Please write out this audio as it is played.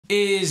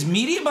Is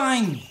media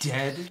buying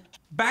dead?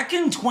 Back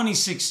in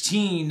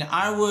 2016,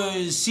 I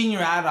was senior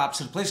ad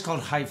ops at a place called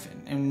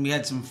Hyphen, and we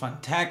had some fun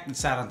tech and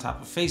sat on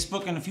top of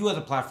Facebook and a few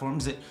other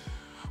platforms that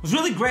was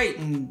really great,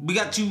 and we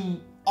got to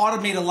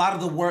automate a lot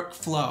of the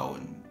workflow.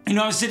 And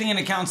I was sitting in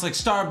accounts like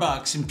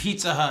Starbucks and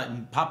Pizza Hut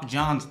and Papa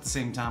John's at the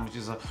same time, which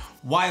is a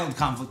wild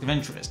conflict of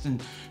interest,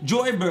 and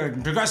Joybird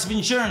and Progressive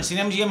Insurance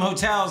and MGM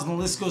Hotels, and the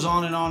list goes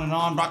on and on and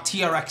on, brought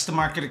TRX to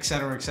market,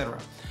 etc., etc.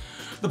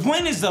 The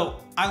point is, though,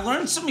 I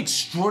learned some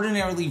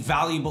extraordinarily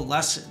valuable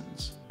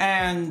lessons.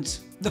 And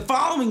the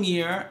following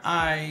year,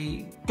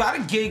 I got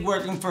a gig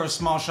working for a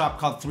small shop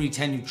called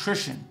 310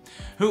 Nutrition,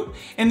 who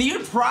in the year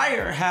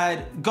prior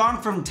had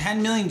gone from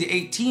 10 million to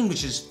 18,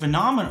 which is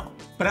phenomenal.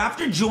 But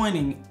after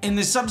joining, in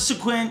the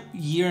subsequent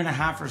year and a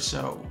half or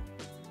so,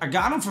 I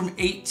got them from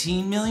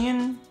 18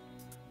 million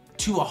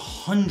to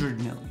 100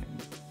 million.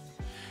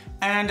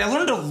 And I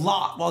learned a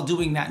lot while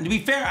doing that. And to be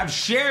fair, I've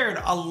shared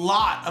a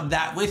lot of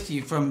that with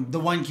you, from the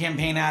one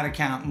campaign ad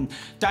account and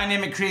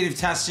dynamic creative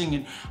testing.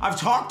 And I've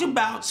talked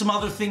about some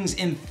other things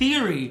in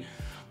theory,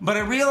 but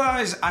I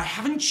realize I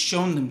haven't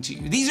shown them to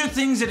you. These are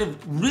things that have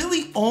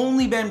really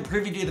only been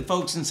privy to the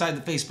folks inside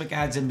the Facebook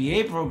Ads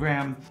MBA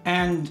program.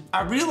 And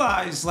I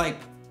realized, like,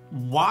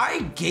 why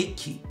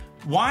gatekeep?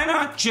 Why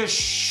not just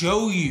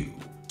show you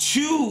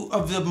two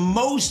of the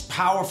most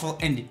powerful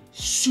and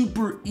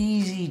super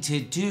easy to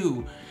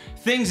do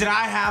things that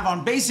I have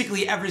on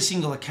basically every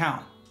single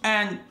account?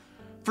 And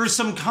for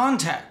some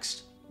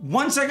context,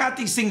 once I got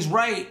these things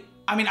right,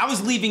 I mean, I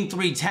was leaving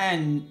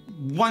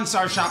 310 once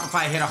our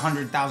Shopify hit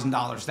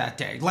 $100,000 that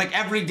day. Like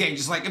every day,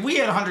 just like, if we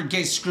hit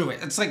 100K, screw it.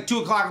 It's like 2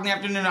 o'clock in the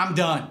afternoon, I'm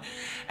done.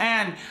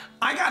 And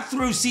I got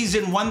through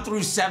season 1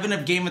 through 7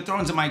 of Game of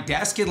Thrones at my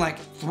desk in like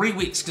 3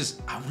 weeks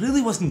because I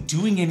really wasn't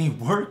doing any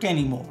work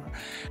anymore.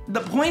 The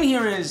point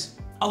here is,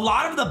 a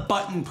lot of the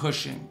button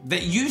pushing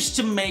that used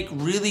to make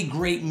really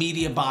great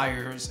media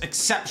buyers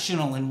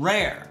exceptional and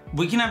rare,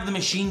 we can have the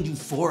machine do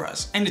for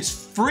us, and it's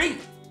free.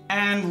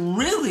 And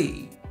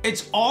really,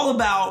 it's all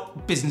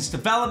about business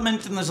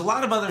development, and there's a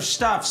lot of other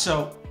stuff.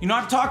 So,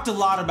 I've talked a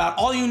lot about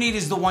all you need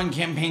is the one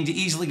campaign to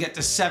easily get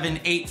to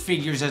 7-8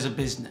 figures as a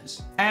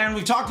business. And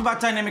we've talked about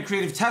dynamic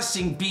creative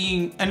testing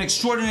being an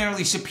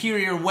extraordinarily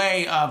superior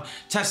way of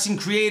testing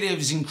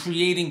creatives and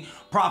creating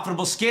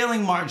profitable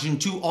scaling margin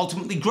to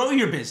ultimately grow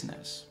your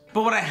business.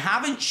 But what I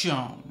haven't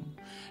shown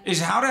is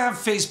how to have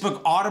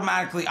Facebook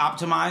automatically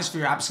optimize for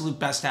your absolute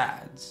best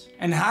ads,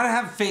 and how to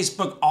have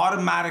Facebook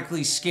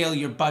automatically scale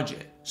your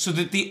budget, so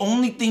that the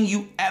only thing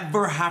you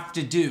ever have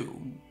to do,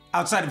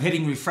 outside of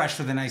hitting refresh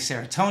for the nice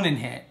serotonin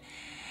hit,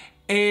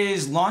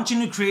 is launch a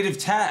new creative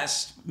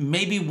test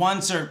maybe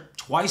once or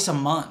twice a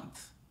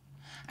month,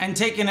 and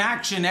take an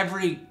action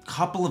every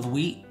couple of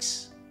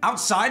weeks.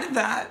 Outside of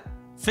that,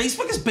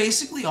 Facebook is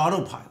basically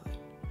autopilot.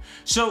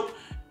 So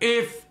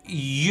if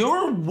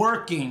you're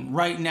working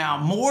right now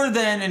more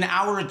than an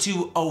hour or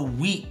two a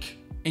week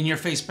in your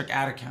Facebook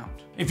ad account,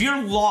 if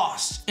you're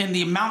lost in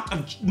the amount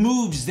of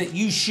moves that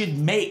you should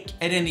make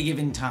at any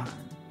given time,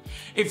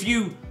 if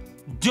you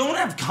don't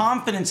have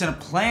confidence in a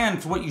plan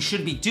for what you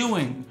should be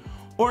doing,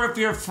 or if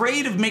you're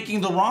afraid of making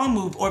the wrong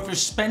move, or if you're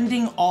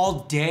spending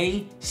all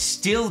day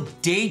still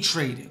day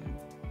trading,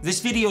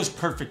 this video is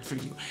perfect for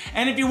you.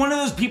 And if you're one of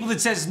those people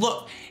that says,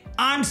 look,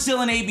 I'm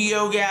still an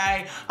ABO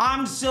guy,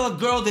 I'm still a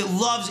girl that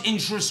loves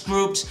interest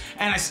groups,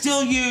 and I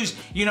still use,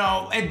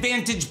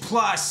 Advantage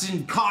Plus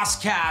and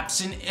cost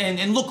caps and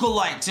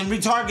lookalikes and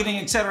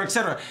retargeting, etc.,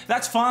 etc.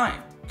 That's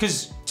fine,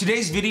 because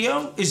today's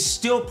video is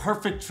still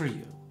perfect for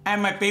you.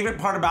 And my favorite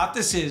part about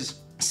this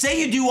is,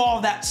 say you do all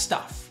that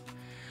stuff,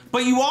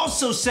 but you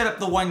also set up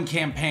the one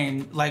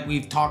campaign like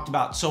we've talked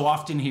about so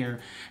often here.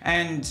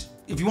 And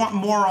if you want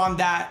more on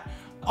that,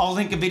 I'll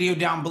link a video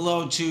down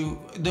below to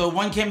the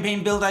one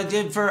campaign build I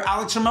did for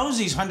Alex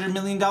Hormozi's $100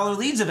 million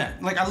leads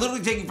event. Like, I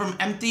literally take you from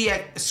empty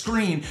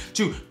screen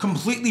to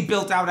completely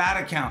built out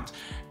ad account.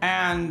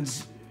 And,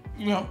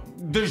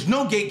 there's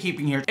no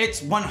gatekeeping here.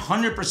 It's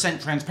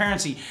 100%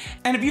 transparency.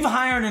 And if you've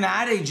hired an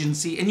ad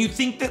agency and you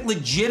think that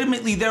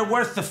legitimately they're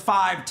worth the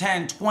 $5,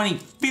 $10, $20,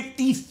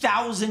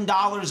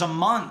 $50,000 a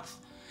month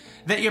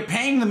that you're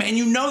paying them, and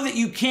you know that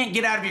you can't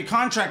get out of your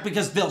contract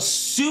because they'll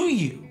sue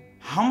you,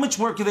 how much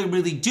work are they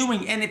really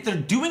doing? And if they're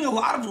doing a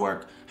lot of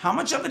work, how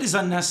much of it is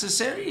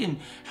unnecessary and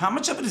how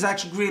much of it is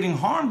actually creating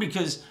harm?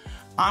 Because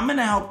I'm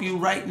gonna help you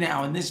right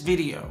now in this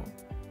video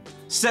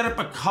set up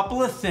a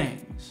couple of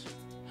things.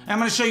 I'm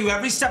gonna show you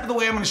every step of the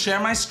way. I'm gonna share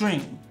my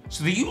screen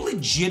so that you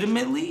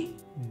legitimately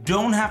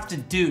don't have to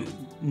do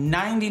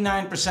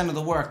 99% of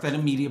the work that a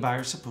media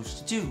buyer is supposed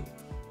to do,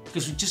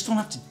 because we just don't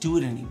have to do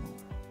it anymore.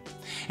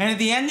 And at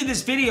the end of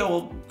this video,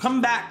 we'll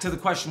come back to the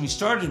question we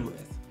started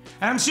with.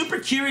 And I'm super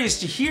curious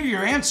to hear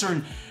your answer.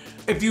 And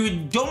if you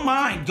don't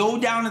mind, go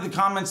down to the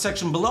comments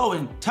section below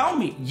and tell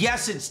me,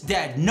 yes, it's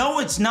dead. No,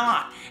 it's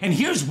not. And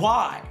here's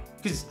why.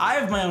 Because I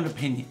have my own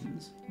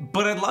opinions,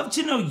 but I'd love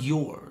to know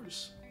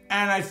yours.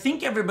 And I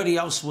think everybody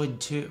else would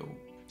too.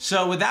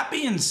 So with that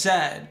being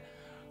said,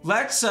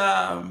 let's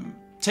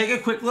take a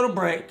quick little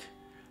break,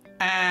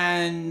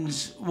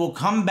 and we'll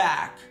come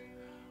back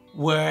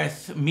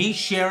with me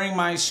sharing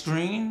my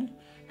screen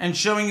and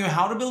showing you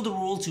how to build a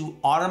rule to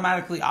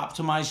automatically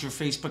optimize your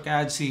Facebook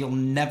ads so you'll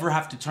never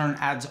have to turn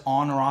ads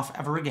on or off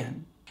ever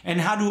again,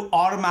 and how to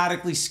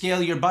automatically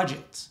scale your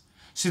budgets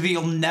so that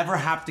you'll never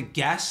have to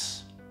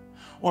guess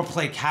or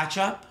play catch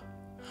up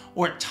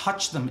or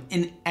touch them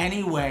in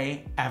any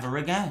way ever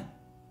again.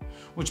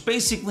 Which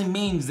basically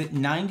means that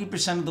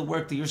 90% of the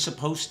work that you're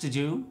supposed to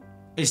do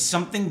is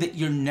something that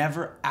you're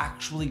never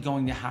actually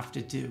going to have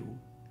to do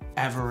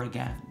ever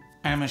again.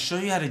 And I'm gonna show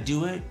you how to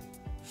do it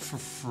for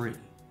free.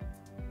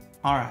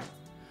 All right,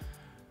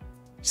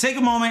 take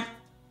a moment,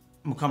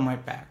 and we'll come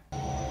right back.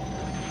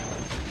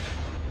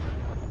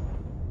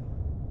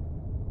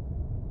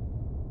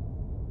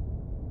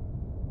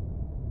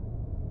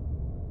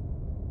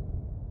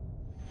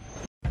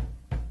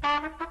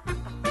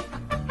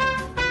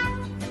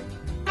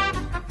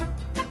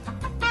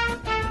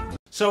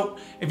 So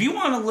if you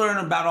want to learn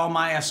about all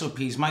my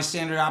SOPs, my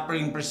standard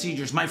operating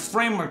procedures, my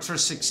frameworks for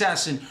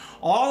success, and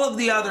all of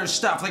the other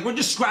stuff, like we're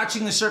just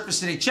scratching the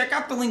surface today, check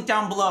out the link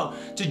down below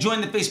to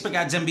join the Facebook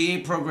Ads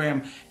MBA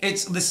program.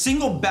 It's the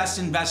single best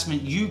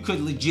investment you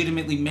could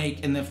legitimately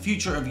make in the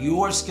future of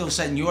your skill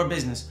set and your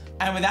business.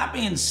 And with that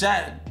being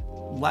said,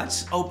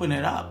 let's open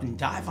it up and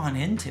dive on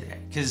in today,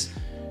 because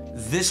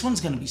this one's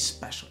going to be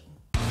special.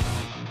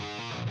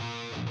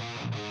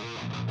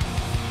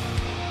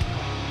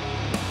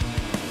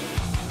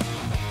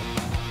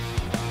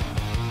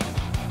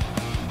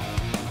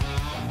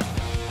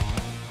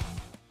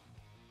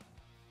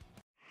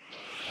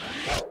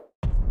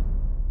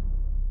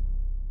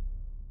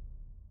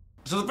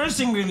 So the first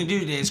thing we're gonna do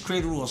today is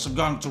create a rule. So I've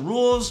gone to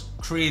rules,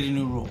 create a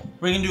new rule.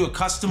 We're gonna do a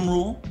custom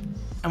rule,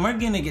 and we're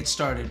gonna get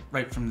started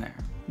right from there.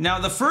 Now,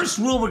 the first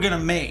rule we're gonna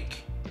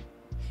make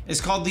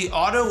is called the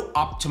auto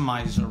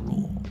optimizer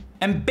rule.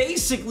 And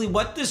basically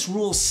what this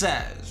rule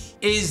says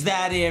is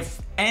that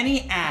if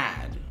any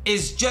ad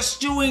is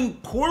just doing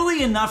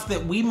poorly enough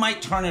that we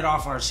might turn it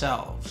off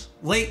ourselves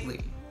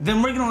lately,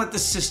 then we're gonna let the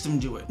system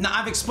do it. Now,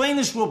 I've explained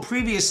this rule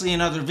previously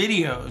in other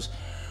videos,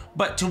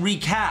 but to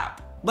recap,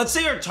 let's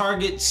say our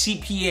target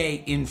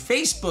CPA in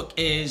Facebook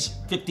is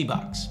 50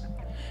 bucks.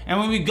 And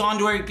when we've gone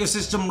to our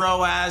ecosystem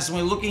ROAS and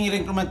we're looking at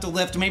incremental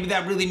lift, maybe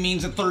that really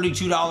means a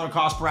 $32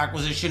 cost per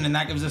acquisition, and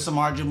that gives us a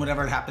margin,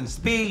 whatever it happens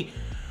to be.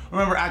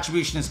 Remember,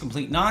 attribution is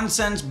complete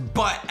nonsense,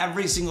 but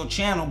every single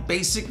channel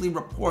basically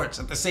reports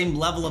at the same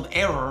level of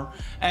error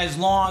as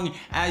long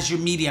as your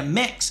media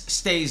mix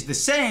stays the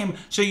same.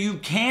 So you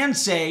can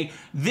say,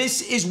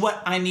 this is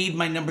what I need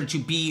my number to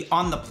be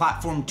on the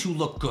platform to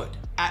look good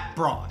at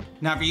broad.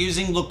 Now, if you're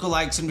using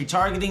lookalikes and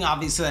retargeting,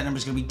 obviously that number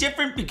is going to be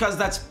different because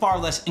that's far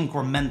less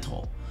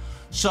incremental.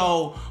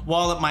 So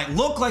while it might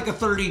look like a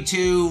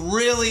 32,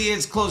 really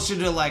it's closer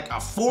to like a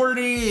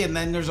 40, and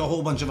then there's a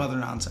whole bunch of other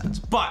nonsense.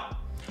 But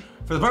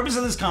for the purpose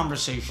of this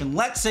conversation,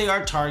 let's say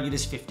our target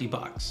is 50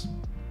 bucks.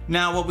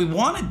 Now, what we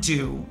want to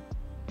do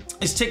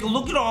is take a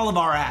look at all of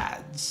our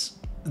ads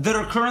that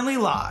are currently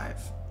live.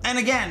 And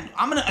again,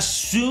 I'm going to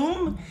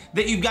assume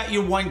that you've got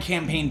your one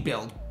campaign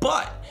build.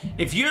 But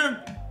if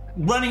you're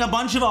running a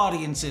bunch of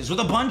audiences with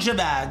a bunch of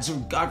ads, or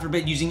God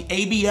forbid using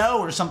ABO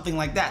or something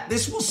like that,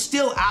 this will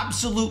still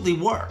absolutely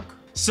work.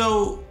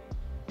 So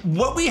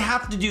what we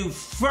have to do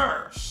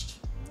first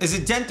is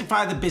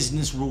identify the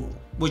business rule,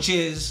 which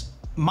is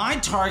my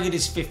target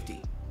is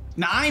 50.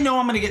 Now, I know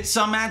I'm gonna get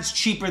some ads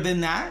cheaper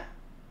than that.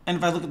 And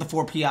if I look at the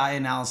 4PI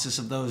analysis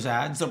of those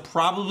ads, they're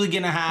probably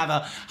gonna have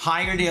a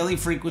higher daily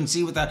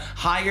frequency with a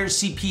higher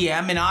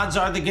CPM, and odds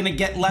are they're gonna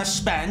get less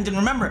spend. And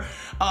remember,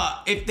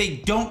 if they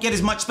don't get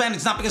as much spend,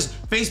 it's not because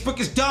Facebook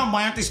is dumb,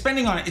 why aren't they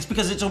spending on it? It's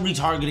because it's a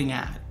retargeting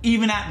ad,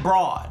 even at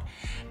broad.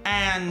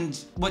 And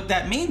what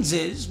that means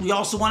is we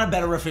also want a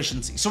better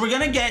efficiency. So we're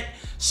gonna get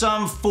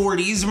some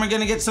 40s and we're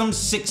gonna get some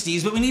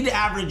 60s, but we need to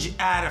average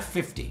at a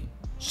 50.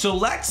 So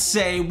let's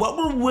say what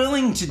we're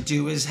willing to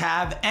do is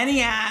have any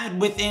ad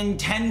within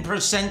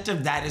 10%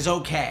 of that is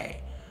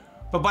okay.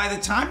 But by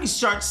the time you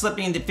start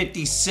slipping into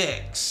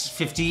 56,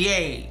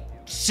 58,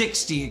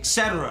 60,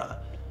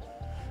 etc.,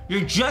 you're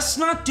just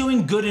not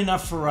doing good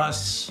enough for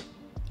us,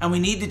 and we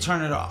need to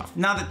turn it off.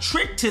 Now, the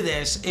trick to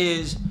this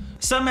is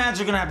some ads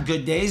are gonna have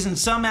good days and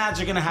some ads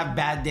are gonna have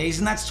bad days,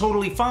 and that's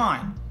totally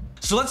fine.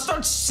 So let's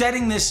start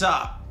setting this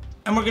up,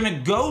 and we're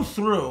gonna go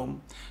through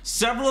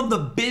several of the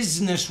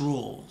business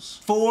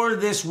rules for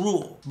this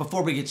rule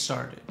before we get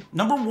started.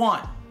 Number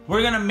one,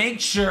 we're gonna make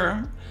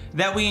sure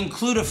that we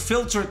include a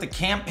filter at the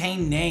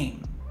campaign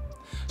name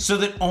so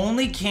that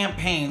only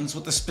campaigns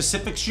with a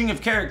specific string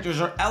of characters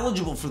are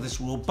eligible for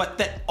this rule, but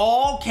that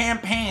all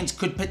campaigns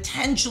could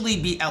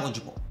potentially be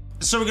eligible.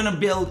 So we're gonna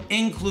build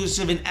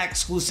inclusive and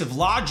exclusive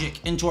logic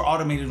into our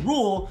automated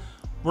rule,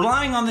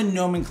 relying on the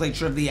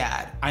nomenclature of the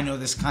ad. I know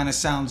this kind of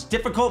sounds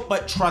difficult,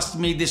 but trust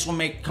me, this will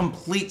make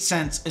complete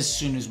sense as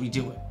soon as we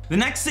do it. The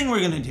next thing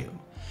we're gonna do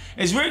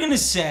is we're gonna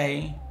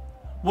say,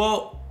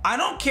 well, I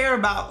don't care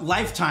about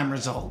lifetime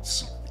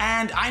results,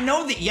 and I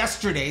know that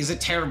yesterday is a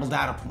terrible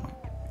data point.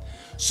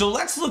 So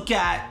let's look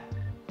at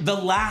the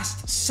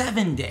last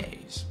 7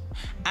 days.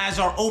 as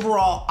our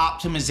overall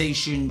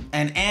optimization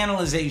and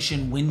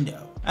analyzation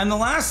window. And the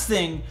last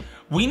thing,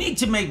 we need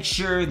to make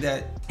sure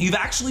that you've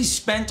actually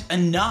spent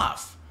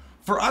enough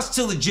for us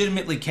to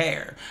legitimately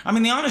care. I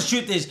mean, the honest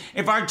truth is,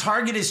 if our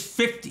target is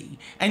 50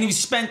 and you've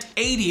spent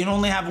 80 and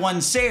only have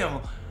one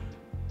sale,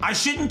 I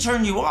shouldn't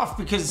turn you off,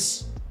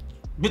 because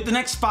with the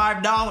next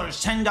 $5,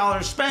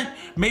 $10 spent,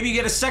 maybe you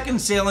get a second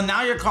sale and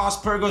now your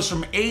cost per goes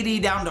from 80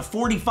 down to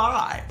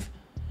 45.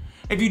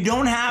 If you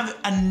don't have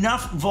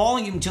enough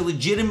volume to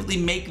legitimately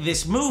make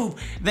this move,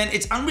 then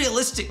it's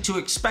unrealistic to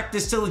expect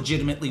this to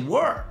legitimately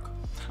work.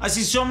 I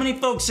see so many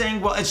folks saying,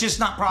 well, it's just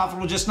not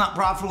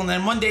profitable, and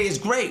then one day is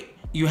great.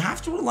 You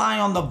have to rely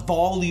on the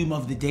volume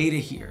of the data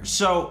here.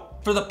 So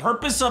for the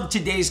purpose of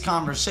today's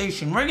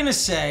conversation, we're gonna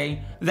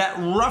say that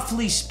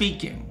roughly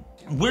speaking,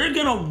 we're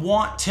gonna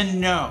want to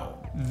know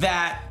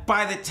that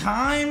by the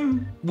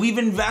time we've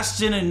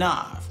invested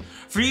enough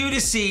for you to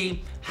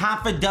see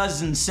half a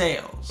dozen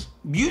sales,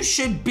 you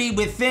should be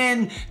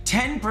within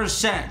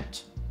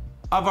 10%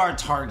 of our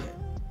target.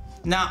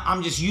 Now,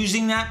 I'm just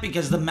using that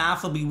because the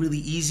math will be really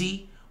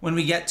easy when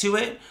we get to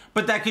it,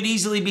 but that could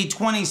easily be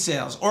 20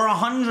 sales or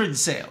 100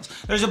 sales.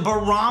 There's a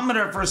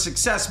barometer for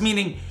success,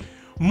 meaning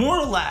more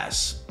or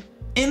less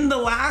in the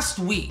last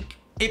week,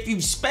 if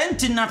you've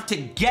spent enough to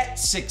get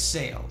 6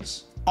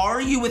 sales,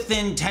 are you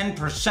within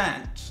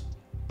 10%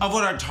 of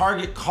what our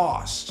target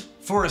cost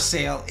for a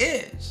sale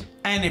is?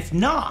 And if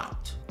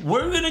not,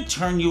 we're gonna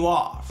turn you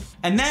off.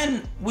 And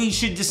then we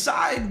should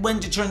decide when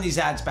to turn these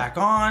ads back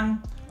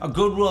on. A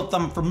good rule of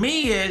thumb for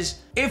me is,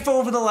 if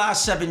over the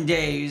last 7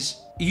 days,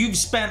 you've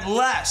spent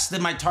less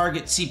than my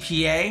target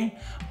CPA,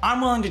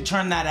 I'm willing to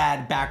turn that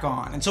ad back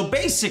on. And so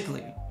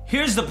basically,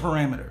 here's the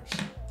parameters.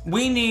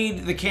 We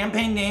need the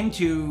campaign name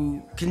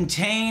to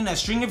contain a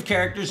string of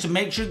characters to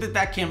make sure that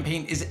that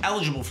campaign is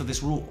eligible for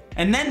this rule.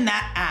 And then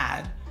that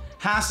ad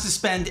has to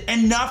spend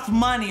enough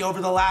money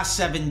over the last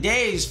 7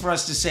 days for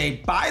us to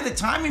say, by the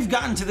time you've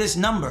gotten to this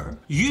number,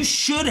 you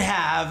should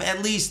have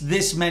at least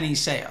this many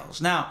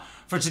sales. Now,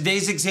 for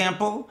today's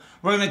example,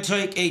 we're gonna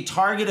take a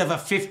target of a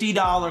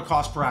 $50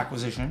 cost per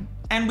acquisition,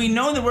 and we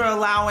know that we're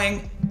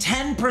allowing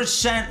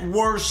 10%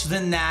 worse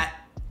than that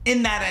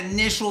in that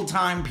initial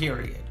time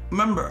period.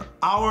 Remember,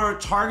 our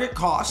target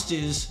cost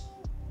is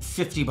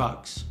 50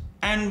 bucks.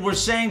 And we're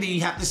saying that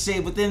you have to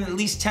stay within at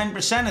least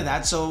 10% of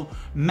that, so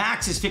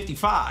max is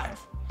 55.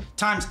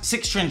 Times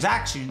 6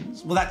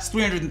 transactions, well, that's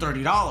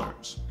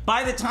 $330.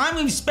 By the time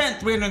we've spent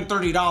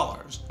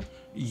 $330,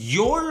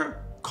 your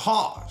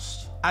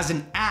cost as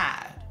an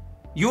ad,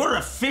 your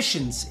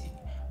efficiency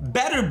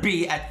better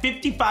be at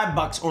 55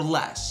 bucks or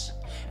less.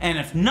 And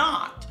if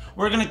not,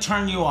 we're gonna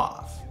turn you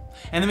off.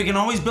 And then we can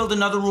always build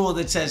another rule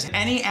that says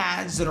any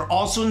ads that are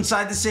also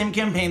inside the same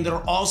campaign that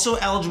are also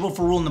eligible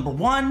for rule number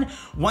 1,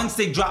 once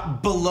they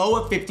drop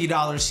below a $50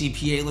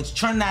 CPA, let's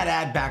turn that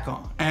ad back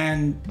on.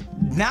 And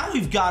now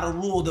we've got a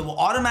rule that will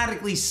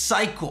automatically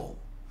cycle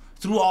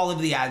through all of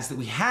the ads that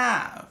we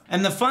have.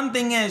 And the fun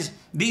thing is,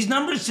 these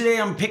numbers today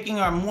I'm picking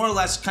are more or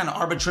less kind of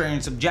arbitrary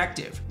and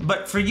subjective.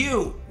 But for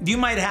you, you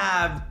might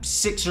have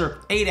 6 or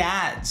 8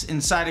 ads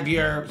inside of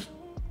your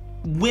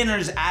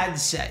winner's ad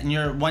set in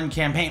your one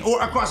campaign,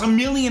 or across a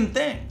million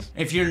things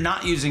if you're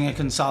not using a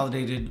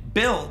consolidated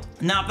build.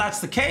 Now, if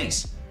that's the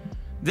case,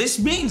 this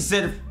means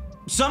that if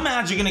some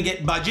ads are gonna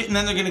get budget and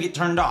then they're gonna get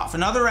turned off,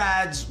 and other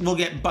ads will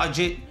get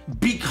budget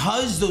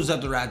because those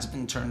other ads have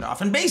been turned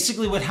off. And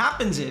basically what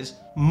happens is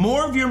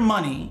more of your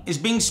money is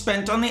being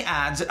spent on the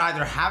ads that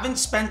either haven't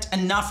spent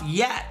enough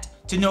yet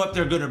to know if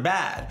they're good or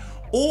bad,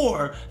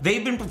 or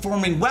they've been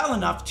performing well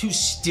enough to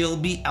still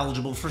be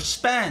eligible for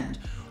spend.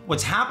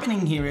 What's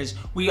happening here is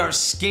we are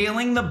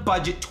scaling the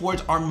budget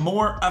towards our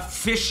more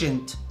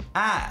efficient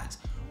ads.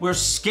 We're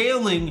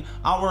scaling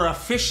our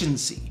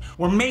efficiency.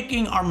 We're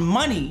making our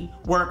money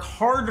work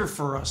harder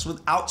for us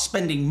without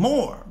spending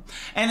more.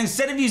 And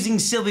instead of using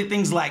silly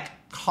things like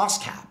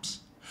cost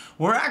caps,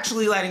 we're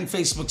actually letting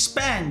Facebook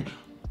spend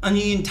on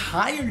the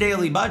entire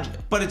daily budget,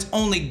 but it's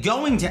only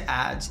going to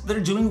ads that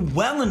are doing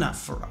well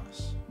enough for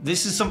us.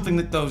 This is something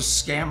that those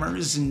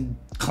scammers and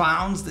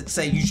clowns that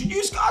say you should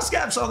use cost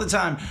caps all the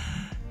time,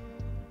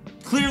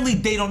 clearly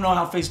they don't know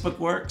how Facebook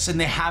works and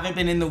they haven't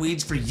been in the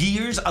weeds for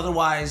years,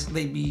 otherwise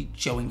they'd be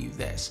showing you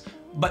this.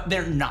 But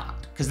they're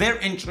not, because their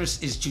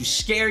interest is to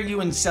scare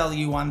you and sell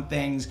you on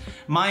things.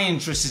 My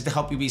interest is to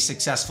help you be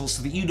successful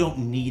so that you don't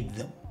need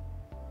them.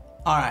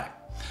 All right,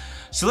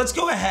 so let's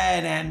go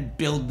ahead and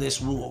build this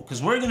rule,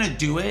 because we're gonna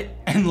do it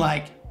in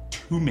like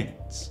 2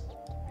 minutes,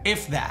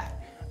 if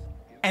that.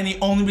 And the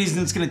only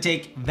reason it's gonna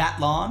take that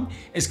long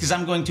is because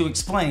I'm going to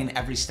explain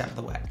every step of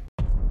the way.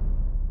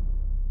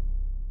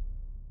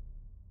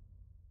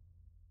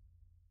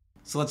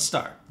 So let's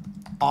start.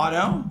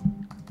 Auto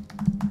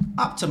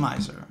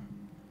Optimizer.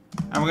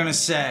 And we're gonna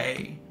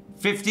say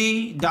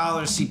 $50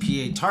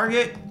 CPA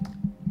target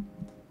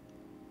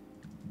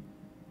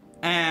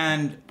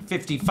and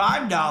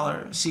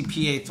 $55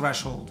 CPA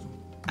threshold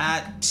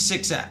at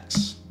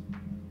 6x.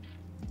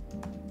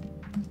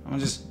 I'm gonna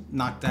just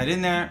knock that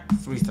in there,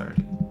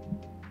 330.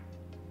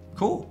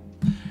 Cool.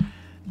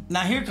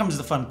 Now here comes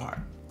the fun part.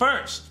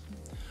 First,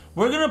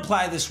 we're gonna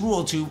apply this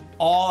rule to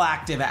all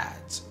active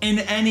ads in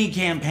any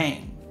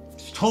campaign.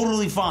 It's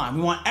totally fine.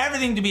 We want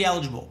everything to be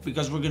eligible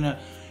because we're gonna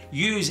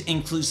use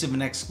inclusive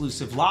and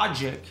exclusive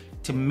logic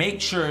to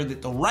make sure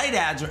that the right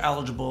ads are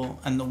eligible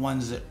and the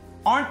ones that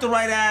aren't the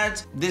right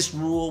ads, this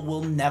rule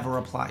will never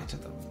apply to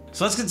them.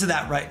 So let's get to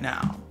that right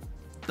now.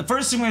 The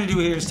first thing we're gonna do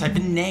here is type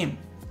in name.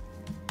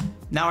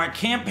 Now our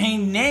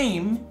campaign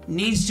name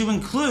needs to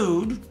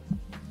include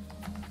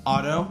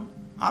Auto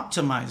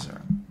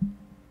Optimizer.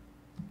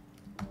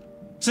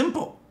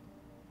 Simple.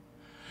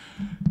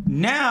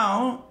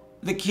 Now,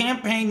 the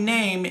campaign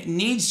name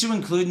needs to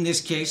include, in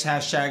this case,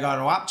 hashtag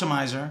Auto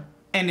Optimizer.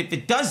 And if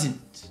it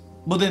doesn't,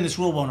 well then this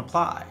rule won't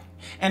apply.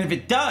 And if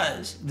it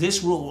does,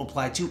 this rule will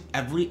apply to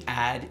every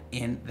ad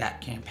in that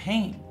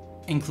campaign.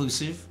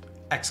 Inclusive,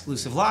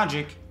 exclusive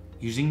logic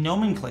using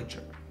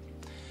nomenclature.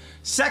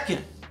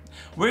 Second,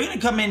 we're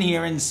gonna come in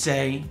here and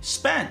say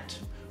spent.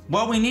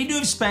 Well, we need to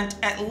have spent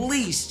at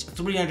least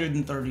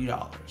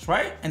 $330,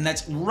 right? And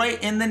that's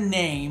right in the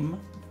name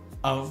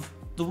of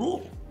the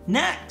rule.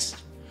 Next,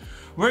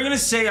 we're gonna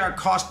say our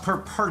cost per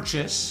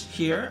purchase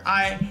here.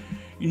 I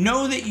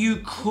know that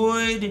you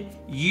could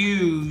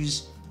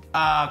use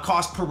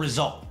cost per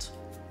result,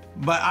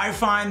 but I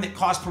find that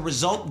cost per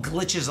result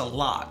glitches a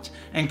lot,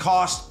 and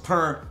cost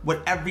per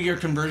whatever your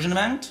conversion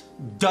event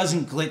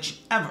doesn't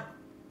glitch ever.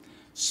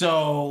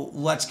 So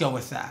let's go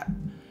with that.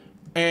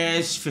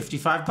 It's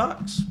 55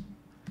 bucks.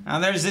 Now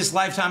there's this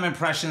lifetime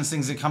impressions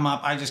things that come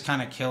up. I just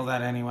kind of kill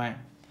that anyway.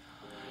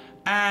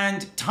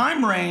 And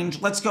time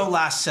range, let's go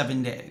last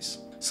 7 days.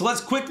 So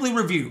let's quickly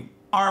review.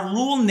 Our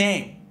rule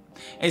name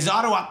is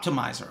Auto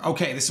Optimizer.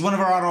 Okay, this is one of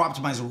our Auto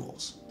Optimizer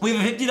rules. We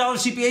have a $50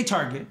 CPA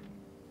target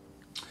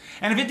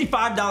and a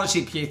 $55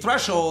 CPA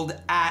threshold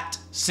at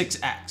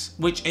 6x,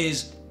 which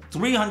is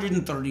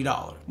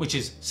 $330, which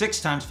is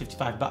 6 times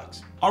 55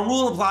 bucks. Our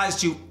rule applies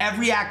to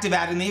every active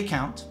ad in the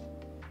account,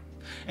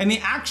 and the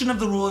action of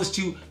the rule is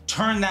to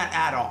turn that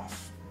ad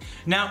off.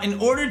 Now, in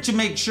order to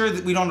make sure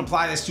that we don't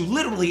apply this to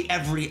literally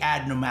every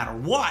ad no matter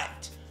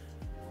what,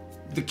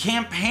 the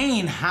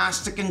campaign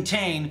has to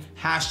contain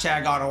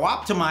hashtag Auto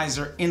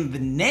Optimizer in the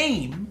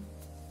name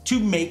to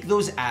make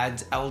those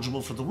ads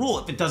eligible for the rule.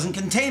 If it doesn't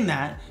contain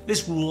that,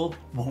 this rule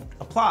won't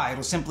apply.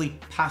 It'll simply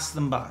pass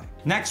them by.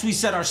 Next, we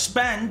set our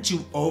spend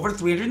to over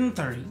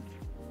 330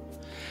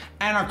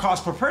 and our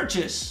cost per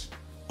purchase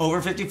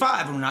over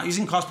 55. And we're not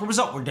using cost per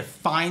result. We're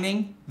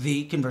defining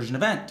the conversion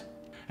event.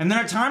 And then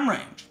our time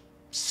range,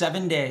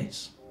 7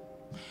 days.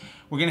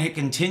 We're gonna hit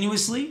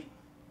continuously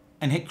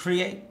and hit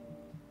create.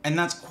 And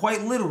that's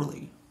quite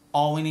literally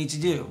all we need to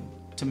do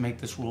to make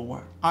this rule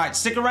work. All right,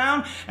 stick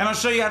around and I'll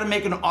show you how to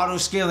make an auto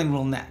scaling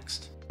rule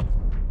next.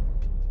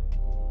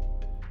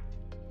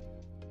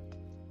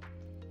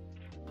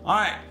 All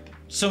right,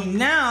 so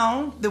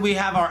now that we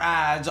have our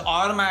ads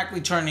automatically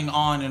turning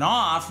on and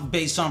off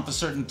based on a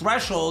certain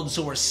threshold,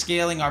 so we're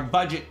scaling our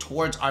budget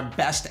towards our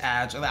best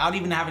ads without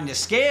even having to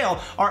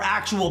scale our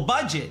actual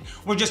budget.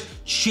 We're just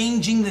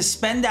changing the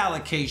spend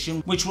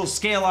allocation, which will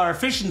scale our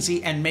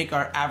efficiency and make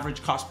our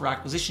average cost per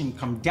acquisition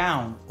come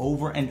down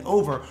over and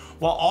over,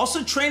 while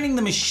also training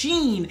the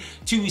machine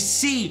to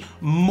see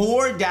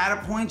more data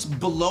points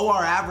below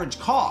our average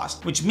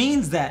cost, which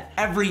means that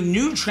every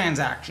new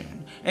transaction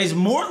is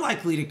more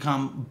likely to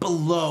come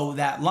below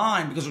that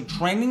line because we're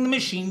training the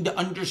machine to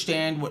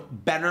understand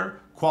what better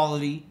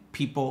quality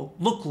people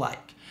look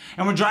like.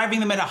 And we're driving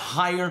them at a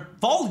higher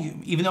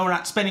volume, even though we're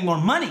not spending more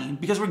money,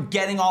 because we're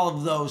getting all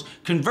of those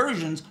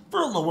conversions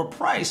for a lower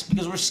price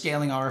because we're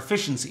scaling our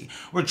efficiency.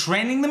 We're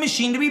training the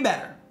machine to be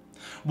better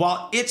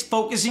while it's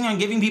focusing on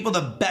giving people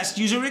the best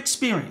user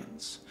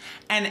experience.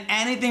 And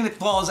anything that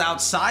falls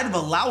outside of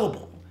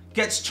allowable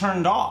gets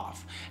turned off.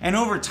 And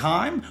over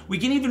time, we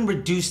can even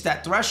reduce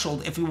that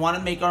threshold if we want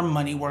to make our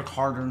money work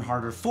harder and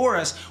harder for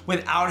us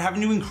without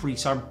having to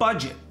increase our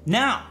budget.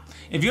 Now,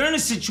 if you're in a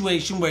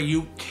situation where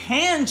you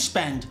can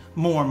spend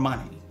more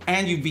money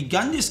and you've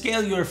begun to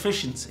scale your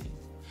efficiency,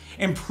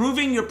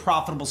 improving your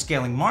profitable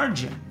scaling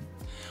margin,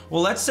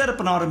 well, let's set up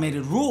an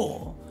automated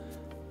rule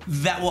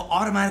that will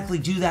automatically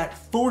do that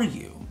for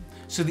you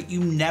so that you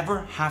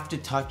never have to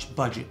touch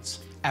budgets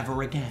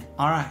ever again.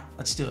 All right,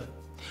 let's do it.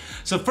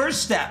 So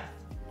first step,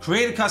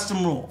 create a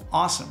custom rule.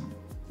 Awesome.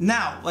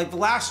 Now, like the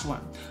last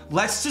one,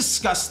 let's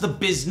discuss the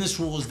business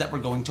rules that we're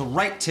going to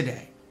write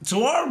today.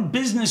 So our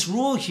business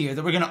rule here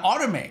that we're gonna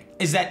automate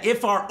is that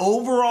if our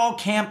overall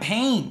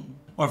campaign,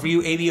 or for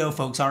you ABO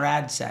folks, our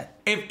ad set,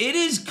 if it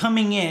is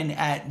coming in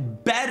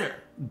at better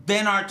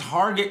than our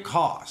target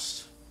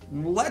cost,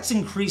 let's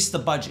increase the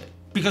budget.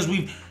 Because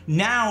we've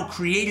now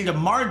created a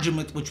margin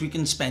with which we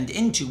can spend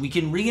into. We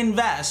can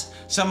reinvest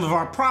some of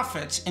our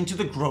profits into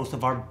the growth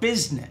of our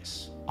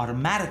business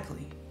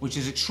automatically, which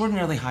is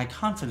extraordinarily high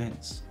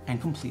confidence and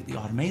completely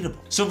automatable.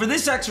 So for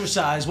this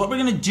exercise, what we're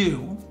gonna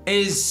do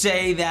is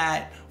say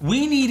that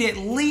we need at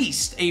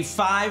least a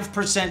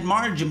 5%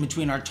 margin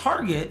between our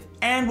target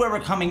and where we're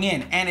coming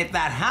in. And if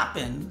that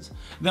happens,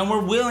 then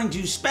we're willing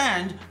to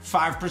spend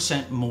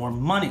 5% more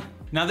money.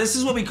 Now this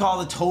is what we call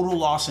the total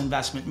loss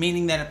investment,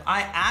 meaning that if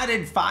I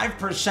added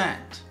 5%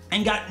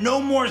 and got no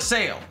more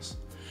sales,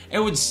 it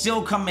would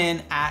still come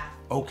in at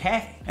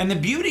okay. And the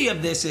beauty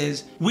of this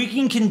is we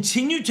can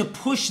continue to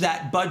push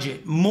that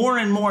budget more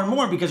and more and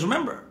more, because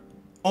remember,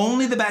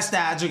 only the best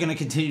ads are gonna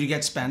continue to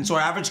get spent, so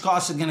our average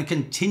costs are gonna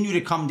continue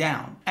to come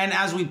down. And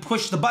as we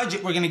push the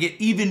budget, we're gonna get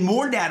even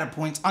more data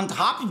points on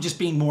top of just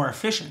being more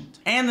efficient.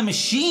 And the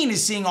machine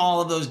is seeing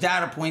all of those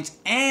data points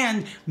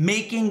and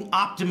making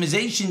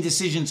optimization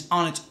decisions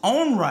on its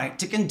own right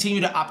to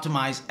continue to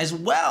optimize as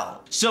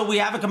well. So we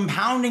have a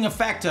compounding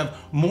effect of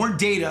more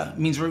data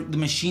means the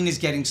machine is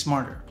getting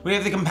smarter. We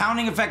have the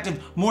compounding effect of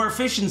more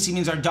efficiency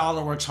means our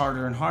dollar works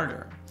harder and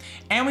harder.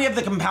 And we have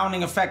the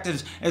compounding effect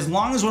of as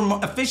long as we're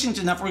more efficient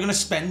enough, we're gonna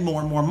spend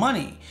more and more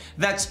money.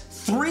 That's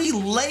 3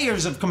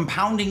 layers of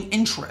compounding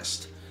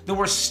interest that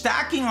we're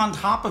stacking on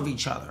top of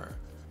each other.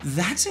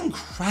 That's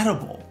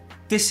incredible.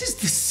 This is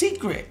the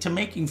secret to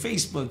making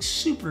Facebook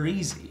super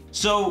easy.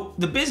 So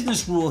the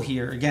business rule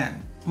here,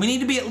 again, we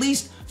need to be at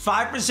least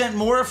 5%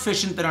 more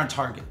efficient than our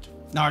target.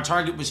 Now our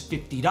target was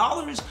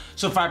 $50,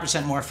 so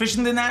 5% more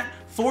efficient than that,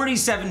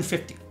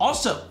 $47.50.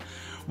 Also,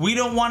 we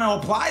don't want to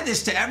apply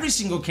this to every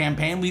single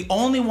campaign. We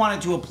only want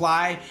it to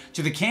apply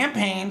to the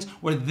campaigns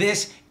where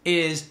this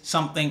is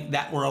something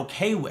that we're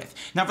okay with.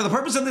 Now, for the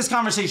purpose of this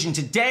conversation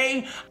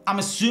today, I'm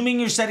assuming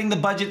you're setting the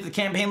budget at the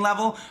campaign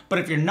level, but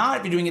if you're not,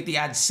 if you're doing it at the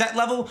ad set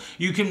level,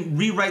 you can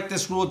rewrite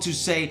this rule to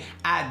say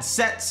ad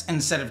sets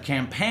instead of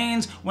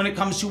campaigns when it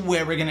comes to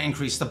where we're gonna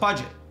increase the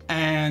budget.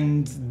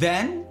 And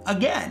then,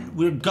 again,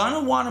 we're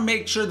gonna wanna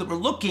make sure that we're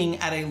looking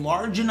at a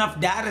large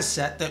enough data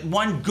set that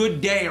one good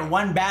day or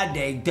one bad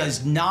day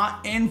does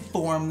not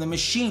inform the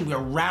machine. We're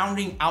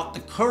rounding out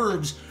the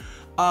curves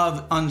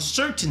of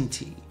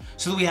uncertainty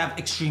so that we have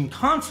extreme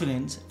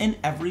confidence in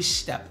every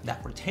step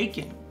that we're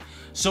taking.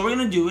 So we're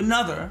gonna do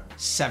another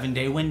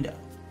 7-day window.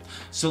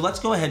 So let's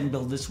go ahead and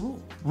build this rule.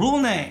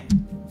 Rule name,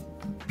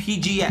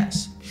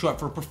 PGS, short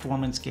for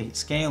performance gate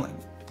scaling.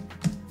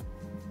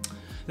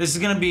 This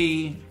is gonna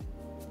be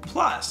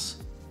plus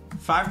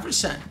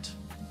 5%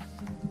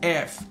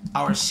 if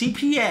our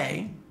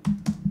CPA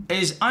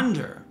is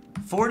under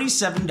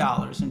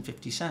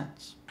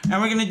 $47.50.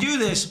 And we're gonna do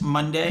this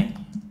Monday,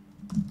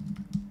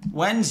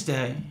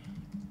 Wednesday,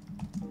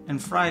 and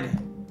Friday.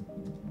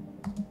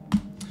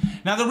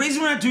 Now the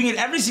reason we're not doing it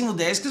every single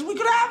day is because we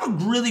could have a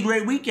really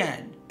great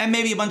weekend and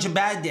maybe a bunch of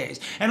bad days.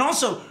 And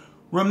also,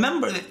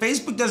 remember that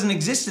Facebook doesn't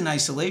exist in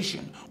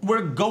isolation.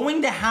 We're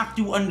going to have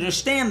to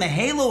understand the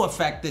halo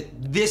effect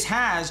that this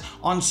has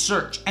on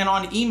search and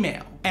on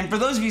email. And for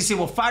those of you who say,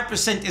 well,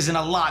 5% isn't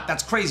a lot,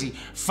 that's crazy.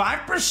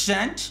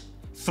 5%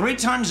 3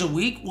 times a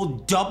week will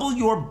double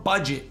your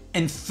budget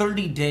in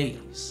 30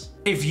 days.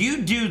 If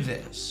you do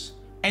this,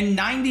 in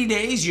 90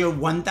 days, your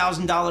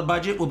 $1,000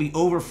 budget will be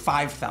over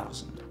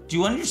 $5,000. Do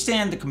you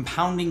understand the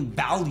compounding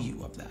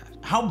value of that?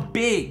 How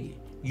big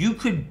you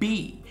could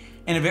be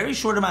in a very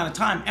short amount of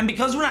time. And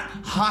because we're not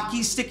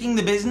hockey sticking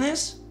the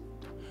business,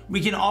 we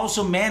can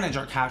also manage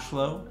our cash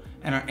flow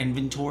and our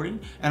inventory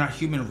and our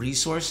human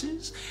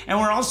resources. And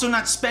we're also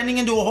not spending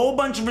into a whole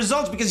bunch of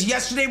results because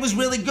yesterday was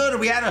really good or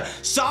we had a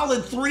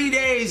solid 3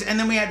 days and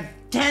then we had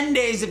 10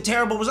 days of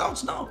terrible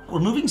results. No, we're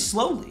moving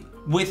slowly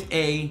with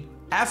a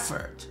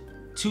effort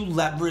to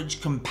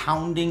leverage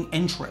compounding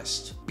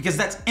interest, because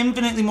that's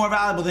infinitely more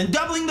valuable than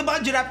doubling the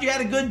budget after you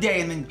had a good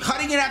day and then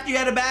cutting it after you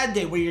had a bad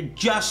day, where you're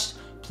just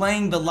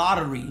playing the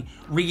lottery,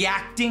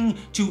 reacting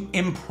to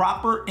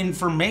improper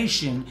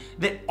information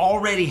that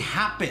already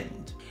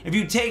happened. If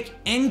you take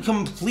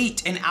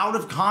incomplete and out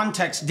of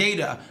context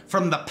data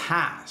from the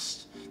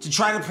past to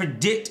try to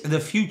predict the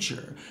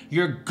future,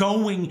 you're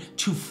going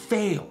to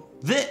fail.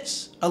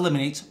 This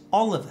eliminates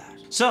all of that.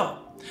 So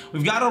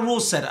we've got a rule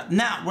set up.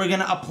 Now we're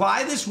gonna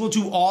apply this rule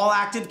to all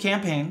active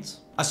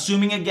campaigns,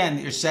 assuming again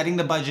that you're setting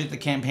the budget at the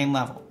campaign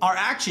level. Our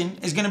action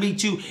is gonna be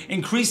to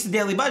increase the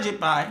daily budget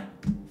by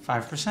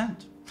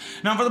 5%.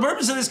 Now, for the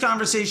purpose of this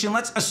conversation,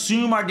 let's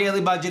assume our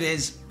daily budget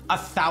is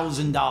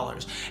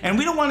 $1,000, and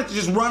we don't want it to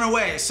just run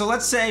away. So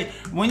let's say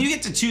when you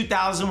get to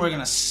 2,000, we're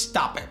gonna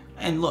stop it.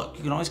 And look,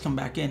 you can always come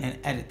back in and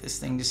edit this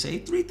thing to say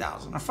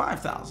 3,000 or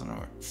 5,000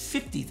 or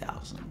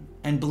 50,000.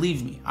 And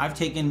believe me, I've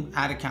taken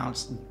ad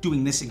accounts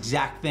doing this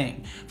exact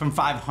thing from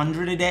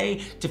 500 a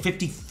day to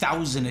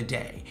 50,000 a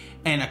day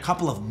in a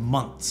couple of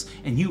months,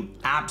 and you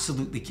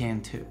absolutely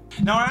can too.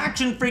 Now our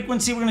action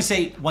frequency, we're gonna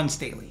say once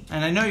daily.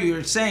 And I know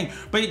you're saying,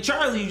 but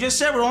Charlie, you just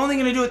said we're only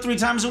gonna do it 3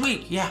 times a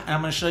week. Yeah, and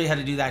I'm gonna show you how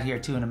to do that here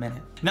too in a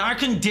minute. Now our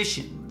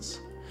conditions.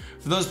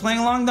 For those playing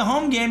along the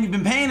home game, you've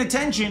been paying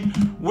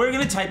attention, we're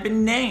gonna type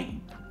in name.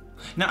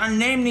 Now our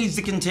name needs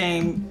to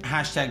contain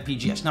hashtag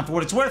PGS. Now for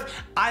what it's worth,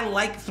 I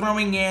like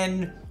throwing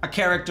in a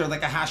character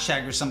like a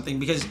hashtag or something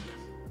because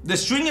the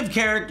string of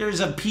characters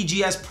of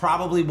PGS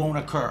probably won't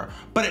occur,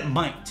 but it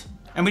might.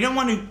 And we don't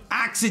want to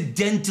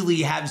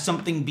accidentally have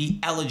something be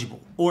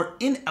eligible or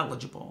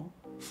ineligible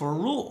for a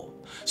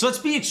rule. So let's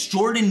be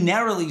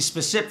extraordinarily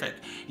specific,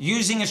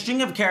 using a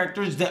string of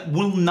characters that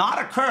will not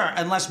occur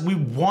unless we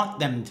want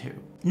them to.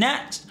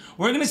 Next,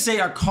 we're gonna say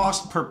our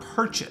cost per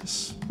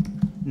purchase.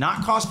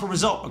 Not cost per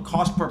result, but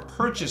cost per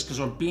purchase, because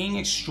we're being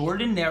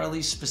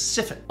extraordinarily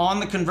specific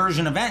on the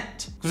conversion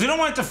event. Because we don't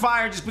want it to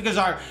fire just because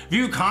our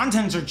view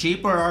contents are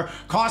cheap or our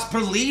cost per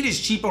lead is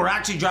cheap or we're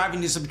actually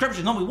driving to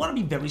subscription. No, we want to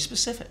be very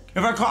specific.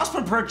 If our cost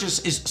per purchase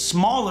is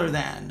smaller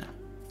than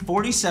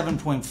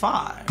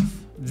 47.5,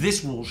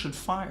 this rule should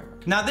fire.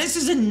 Now this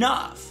is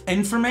enough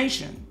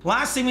information.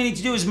 Last thing we need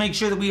to do is make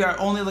sure that we are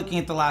only looking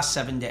at the last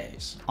 7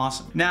 days.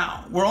 Awesome.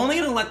 Now, we're only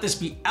gonna let this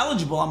be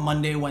eligible on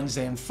Monday,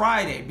 Wednesday, and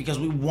Friday because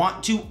we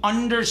want to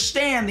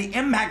understand the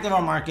impact of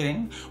our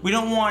marketing. We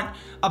don't want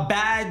a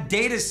bad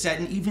data set,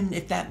 and even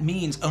if that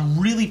means a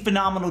really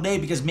phenomenal day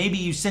because maybe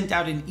you sent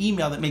out an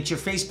email that makes your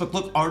Facebook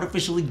look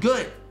artificially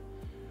good.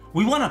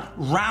 We wanna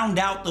round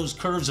out those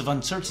curves of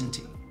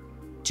uncertainty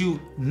to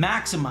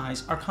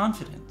maximize our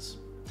confidence.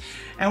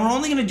 And we're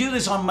only gonna do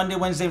this on Monday,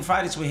 Wednesday, and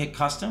Friday. So we hit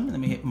custom, and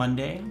then we hit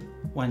Monday,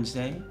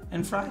 Wednesday,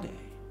 and Friday.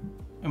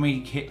 And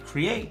we hit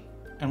create,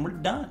 and we're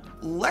done.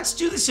 Let's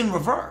do this in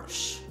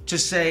reverse to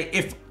say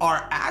if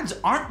our ads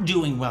aren't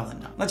doing well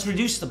enough, let's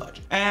reduce the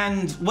budget.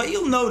 And what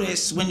you'll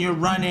notice when you're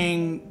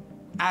running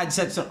ad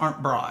sets that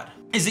aren't broad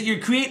is that you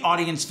create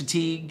audience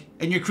fatigue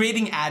and you're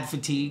creating ad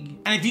fatigue.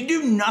 And if you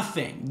do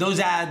nothing, those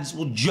ads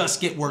will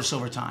just get worse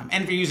over time.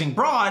 And if you're using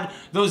broad,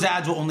 those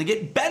ads will only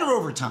get better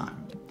over time.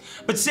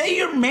 But say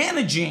you're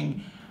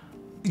managing,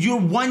 your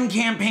one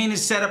campaign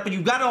is set up and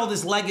you've got all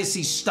this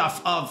legacy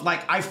stuff of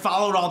like, I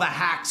followed all the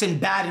hacks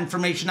and bad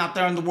information out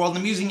there in the world.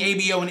 I'm using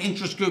ABO and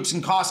interest groups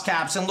and cost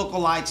caps and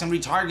lookalikes and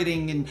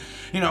retargeting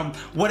and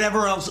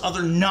whatever else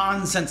other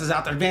nonsense is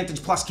out there,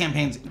 Advantage Plus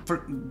campaigns,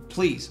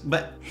 please.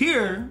 But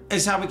here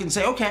is how we can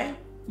say, okay,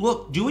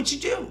 look, do what you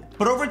do.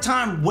 But over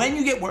time, when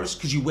you get worse,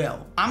 because you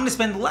will, I'm gonna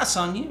spend less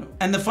on you.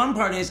 And the fun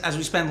part is, as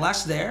we spend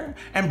less there,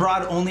 and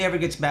broad only ever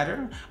gets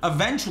better,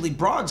 eventually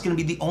broad's gonna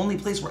be the only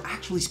place we're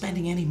actually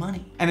spending any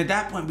money. And at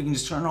that point, we can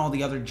just turn all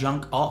the other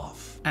junk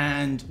off.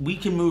 And we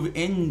can move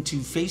into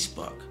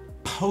Facebook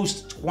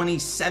post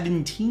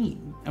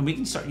 2017, and we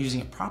can start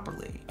using it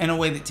properly in a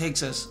way that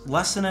takes us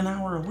less than an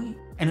hour a week.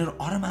 And it'll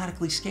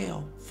automatically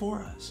scale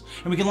for us.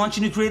 And we can launch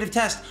a new creative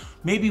test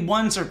maybe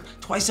once or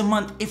twice a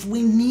month if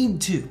we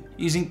need to,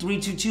 using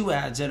 322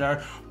 ads at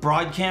our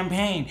broad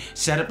campaign,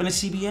 set up in a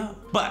CBO.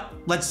 But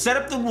let's set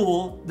up the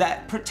rule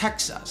that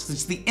protects us.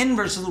 It's the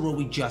inverse of the rule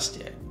we just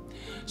did.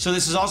 So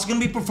this is also gonna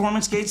be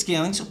performance gate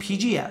scaling, so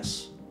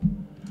PGS.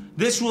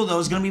 This rule though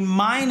is gonna be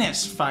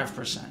minus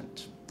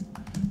 5%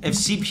 if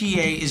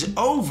CPA is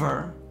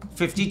over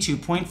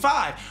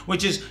 52.5,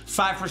 which is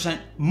 5%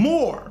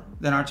 more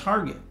than our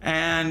target.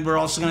 And we're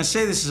also gonna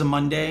say this is a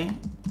Monday,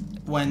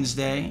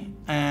 Wednesday,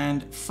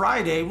 and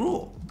Friday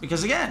rule.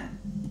 Because again,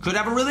 we could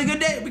have a really good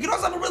day. We could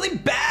also have a really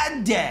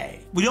bad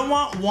day. We don't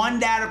want one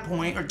data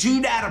point or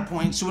two data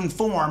points to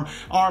inform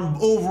our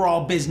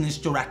overall business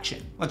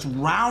direction. Let's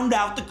round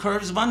out the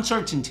curves of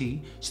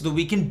uncertainty so that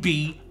we can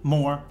be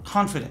more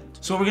confident.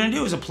 So what we're gonna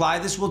do is apply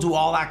this rule to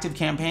all active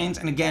campaigns.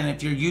 And again,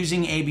 if you're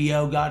using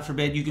ABO, God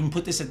forbid, you can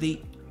put this at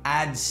the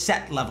ad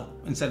set level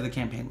instead of the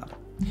campaign level.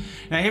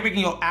 Now here we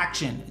can go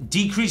action,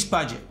 decrease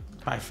budget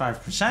by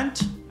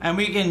 5%, and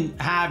we can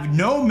have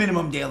no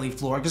minimum daily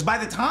floor, because by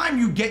the time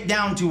you get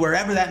down to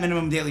wherever that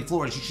minimum daily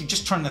floor is, you should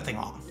just turn the thing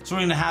off. So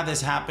we're gonna have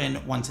this happen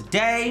once a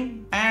day,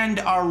 and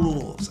our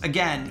rules.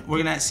 Again, we're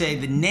gonna say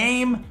the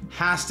name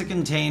has to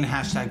contain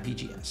hashtag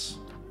PGS,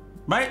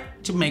 right?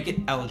 To make it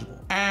eligible.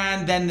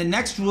 And then the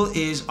next rule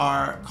is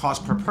our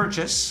cost per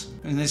purchase.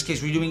 In this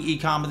case, we're doing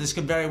e-com, but this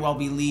could very well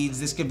be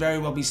leads, this could very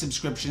well be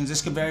subscriptions,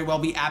 this could very well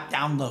be app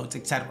downloads,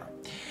 etc.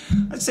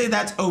 Let's say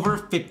that's over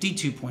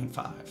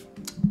 52.5.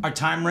 Our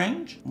time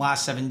range,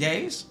 last 7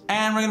 days.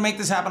 And we're gonna make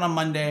this happen on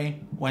Monday,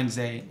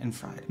 Wednesday, and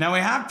Friday. Now we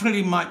have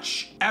pretty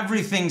much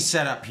everything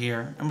set up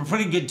here, and we're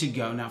pretty good to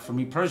go. Now for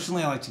me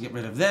personally, I like to get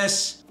rid of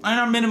this. And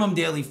our minimum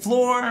daily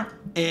floor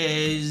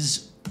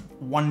is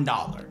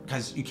 $1,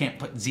 because you can't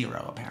put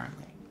 0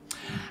 apparently.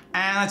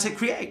 And let's hit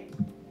create.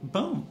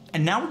 Boom.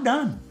 And now we're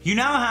done. You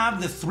now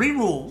have the 3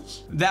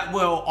 rules that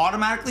will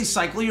automatically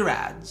cycle your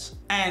ads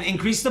and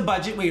increase the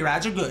budget where your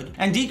ads are good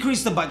and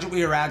decrease the budget where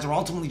your ads are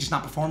ultimately just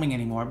not performing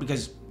anymore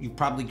because you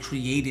probably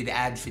created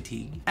ad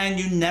fatigue. And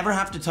you never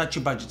have to touch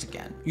your budgets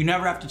again. You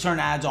never have to turn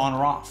ads on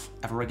or off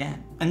ever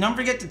again. And don't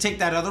forget to take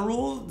that other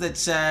rule that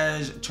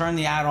says turn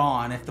the ad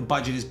on if the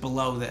budget is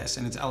below this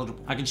and it's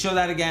eligible. I can show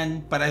that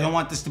again, but I don't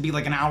want this to be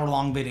like an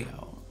hour-long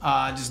video.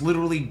 Just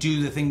literally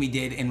do the thing we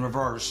did in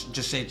reverse.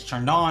 Just say it's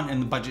turned on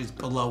and the budget is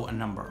below a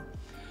number.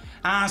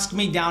 Ask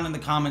me down in the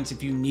comments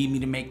if you need me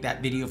to make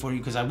that video for you,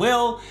 because I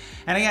will.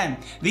 And again,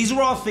 these are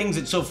all things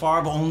that so far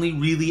have only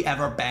really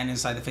ever been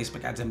inside the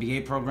Facebook Ads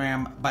MBA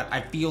program, but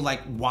I feel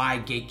like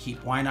why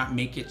gatekeep? Why not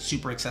make it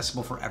super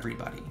accessible for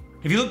everybody?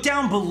 If you look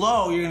down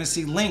below, you're gonna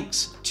see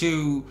links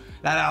to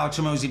that Alex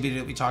Hormozi video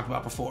that we talked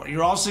about before.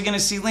 You're also gonna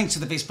see links to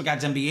the Facebook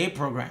Ads MBA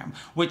program,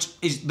 which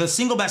is the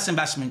single best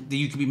investment that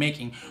you could be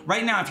making.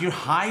 Right now, if you're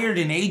hired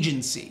an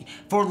agency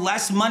for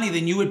less money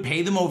than you would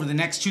pay them over the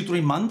next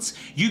 2-3 months,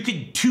 you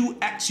could 2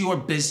 2x your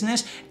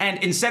business,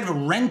 and instead of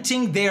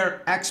renting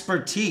their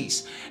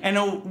expertise in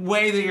a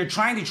way that you're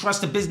trying to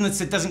trust a business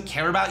that doesn't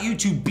care about you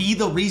to be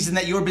the reason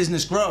that your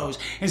business grows,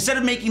 instead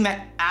of making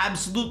that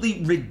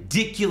absolutely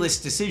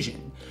ridiculous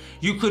decision,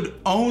 you could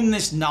own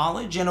this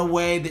knowledge in a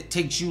way that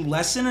takes you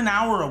less than an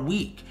hour a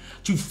week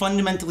to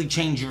fundamentally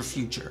change your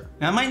future.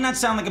 Now, it might not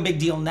sound like a big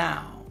deal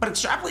now, but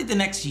extrapolate the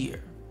next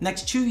year,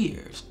 next 2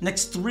 years,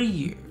 next 3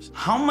 years.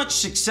 How much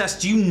success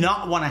do you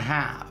not want to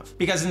have?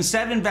 Because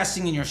instead of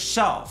investing in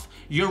yourself,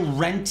 you're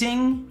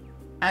renting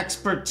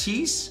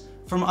expertise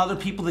from other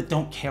people that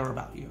don't care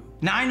about you.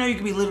 Now, I know you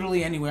could be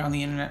literally anywhere on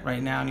the internet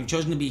right now, and you've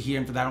chosen to be here,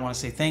 and for that, I want to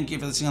say thank you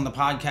for listening on the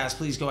podcast.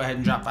 Please go ahead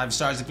and drop 5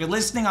 stars. If you're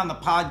listening on the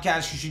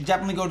podcast, you should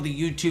definitely go to the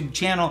YouTube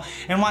channel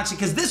and watch it,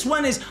 because this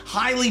one is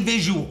highly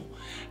visual.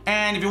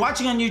 And if you're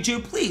watching on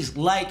YouTube, please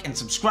like and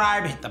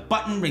subscribe, hit the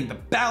button, ring the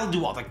bell,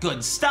 do all the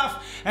good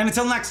stuff. And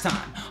until next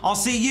time, I'll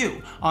see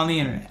you on the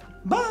internet.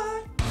 Bye.